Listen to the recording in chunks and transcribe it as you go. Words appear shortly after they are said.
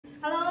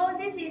Hello,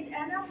 this is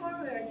Anna for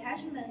your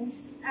attachment,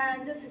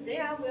 and today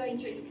I will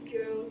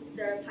introduce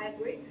the pipe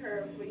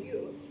breaker for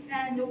you.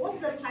 And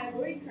what's the pipe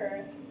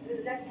breaker?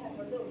 Let's have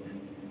a look.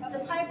 The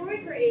pipe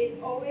breaker is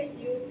always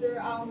used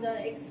on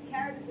the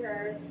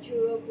excavator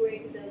to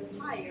break the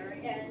tire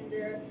and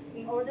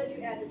in order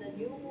to add the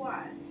new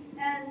one.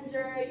 And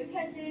you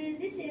can see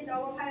this is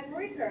our pipe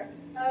breaker.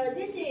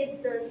 This is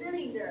the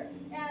cylinder.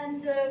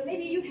 And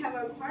maybe you have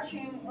a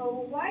question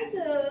why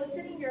the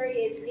cylinder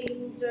is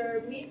in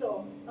the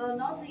middle,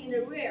 not in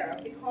the rear,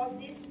 because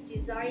this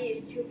design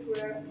is to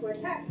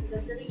protect the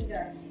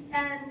cylinder.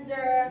 And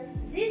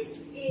this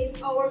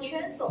is our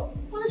chainsaw.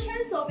 For the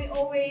chainsaw, we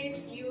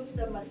always use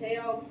the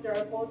material of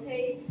the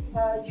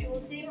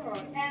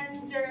 40-0.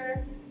 And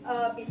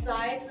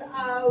besides,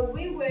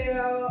 we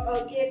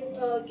will give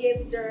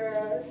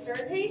the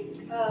 30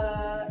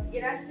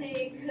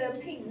 elastic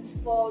pins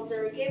for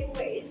the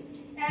gateways.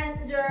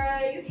 And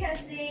you can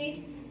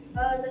see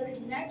the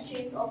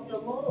connections of the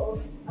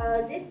models.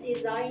 This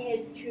design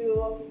is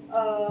to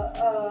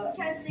you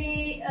can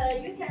see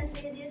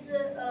this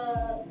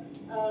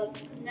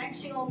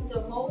connection of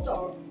the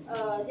model.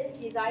 This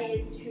design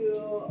is to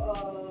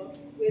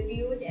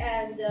rebuild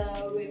and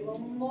remove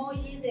more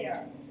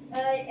easier.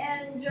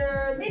 And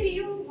maybe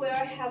you will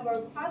have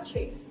a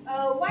question.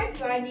 Why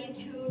do I need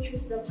to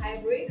choose the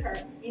pipe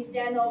breaker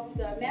instead of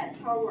the main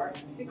tower?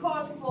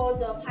 Because for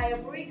the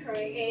pipe breaker,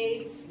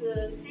 it's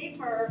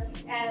safer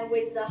and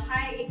with the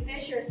high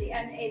efficiency,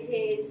 and it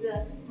is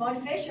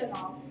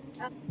motivational.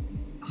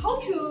 How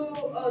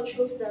to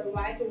choose the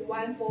right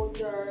one for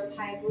the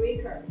pipe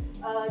breaker?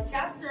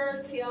 Just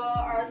tell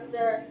us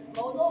the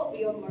model of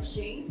your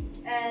machine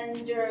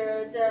and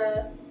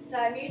the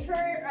diameter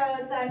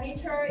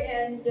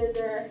and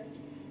the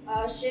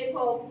shape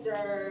of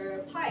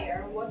the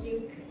tire, what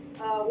you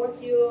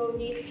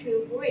need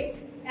to break,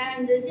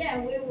 and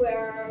then we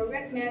will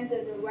recommend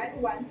the right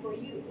one for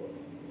you.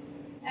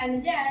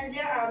 And then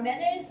there are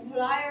many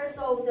suppliers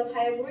of the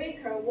pipe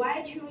breaker.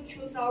 Why to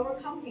choose our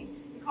company?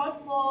 Because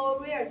for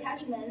rear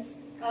attachments,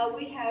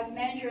 we have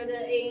measured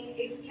in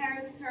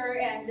excavator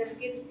and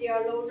skid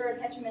steer loader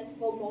attachments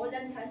for more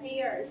than 20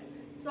 years.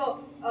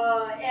 So,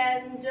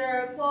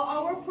 for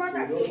our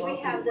products, we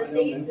have the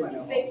CE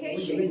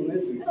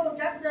certification. So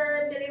just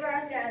believe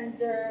us and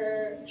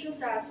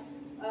choose us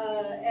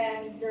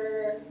and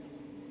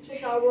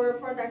choose our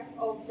product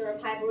of the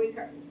pipe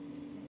breaker.